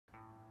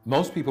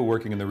Most people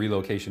working in the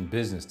relocation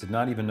business did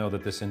not even know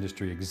that this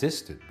industry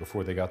existed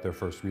before they got their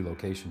first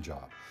relocation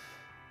job.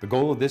 The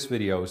goal of this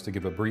video is to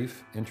give a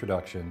brief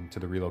introduction to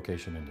the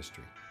relocation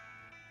industry.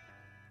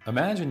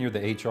 Imagine you're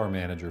the HR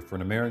manager for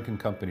an American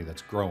company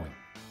that's growing.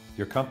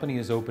 Your company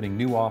is opening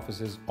new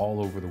offices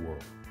all over the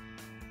world.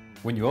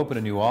 When you open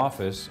a new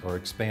office or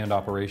expand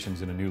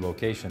operations in a new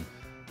location,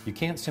 you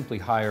can't simply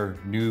hire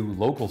new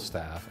local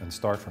staff and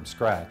start from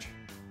scratch.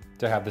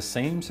 To have the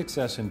same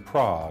success in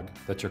Prague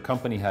that your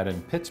company had in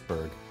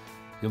Pittsburgh,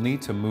 you'll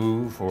need to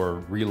move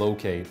or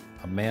relocate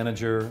a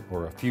manager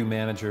or a few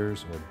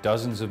managers or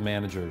dozens of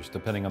managers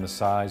depending on the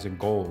size and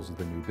goals of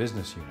the new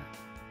business unit.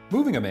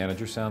 Moving a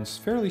manager sounds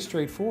fairly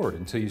straightforward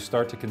until you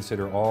start to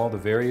consider all the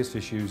various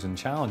issues and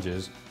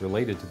challenges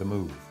related to the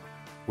move.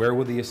 Where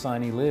will the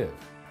assignee live?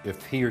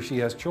 If he or she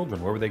has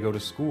children, where will they go to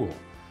school?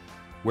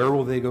 Where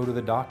will they go to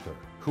the doctor?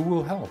 Who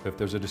will help if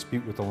there's a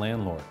dispute with the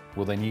landlord?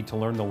 Will they need to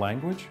learn the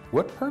language?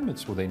 What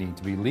permits will they need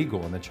to be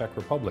legal in the Czech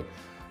Republic?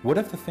 What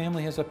if the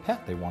family has a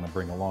pet they want to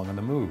bring along on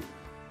the move?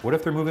 What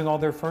if they're moving all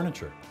their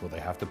furniture? Will they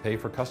have to pay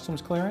for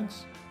customs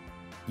clearance?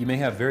 You may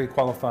have very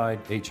qualified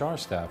HR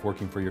staff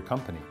working for your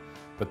company,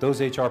 but those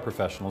HR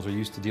professionals are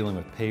used to dealing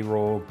with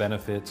payroll,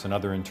 benefits, and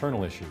other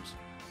internal issues.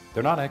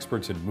 They're not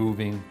experts in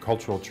moving,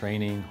 cultural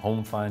training,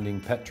 home finding,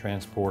 pet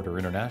transport, or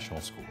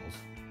international schools.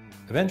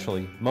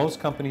 Eventually, most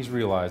companies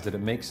realize that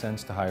it makes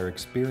sense to hire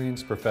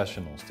experienced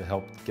professionals to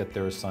help get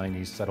their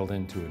assignees settled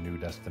into a new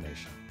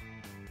destination.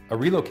 A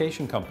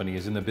relocation company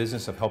is in the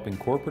business of helping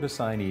corporate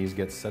assignees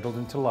get settled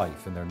into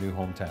life in their new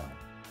hometown.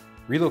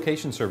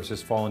 Relocation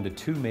services fall into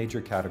two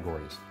major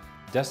categories.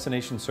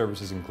 Destination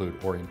services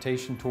include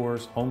orientation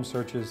tours, home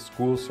searches,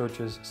 school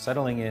searches,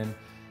 settling in,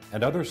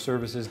 and other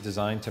services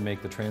designed to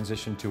make the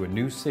transition to a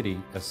new city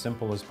as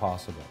simple as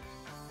possible.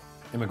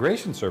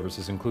 Immigration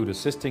services include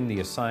assisting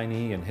the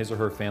assignee and his or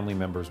her family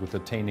members with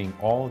obtaining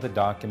all of the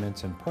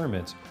documents and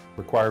permits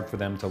required for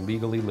them to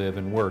legally live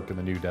and work in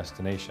the new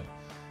destination.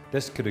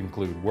 This could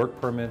include work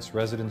permits,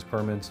 residence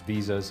permits,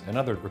 visas, and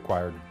other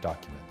required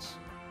documents.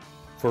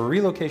 For a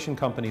relocation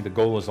company, the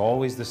goal is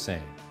always the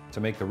same: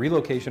 to make the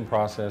relocation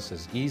process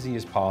as easy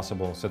as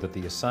possible so that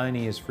the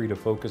assignee is free to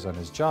focus on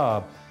his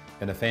job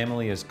and the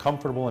family is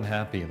comfortable and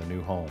happy in the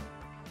new home.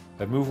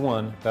 At Move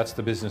One, that's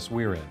the business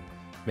we're in,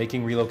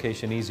 making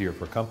relocation easier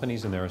for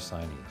companies and their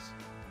assignees.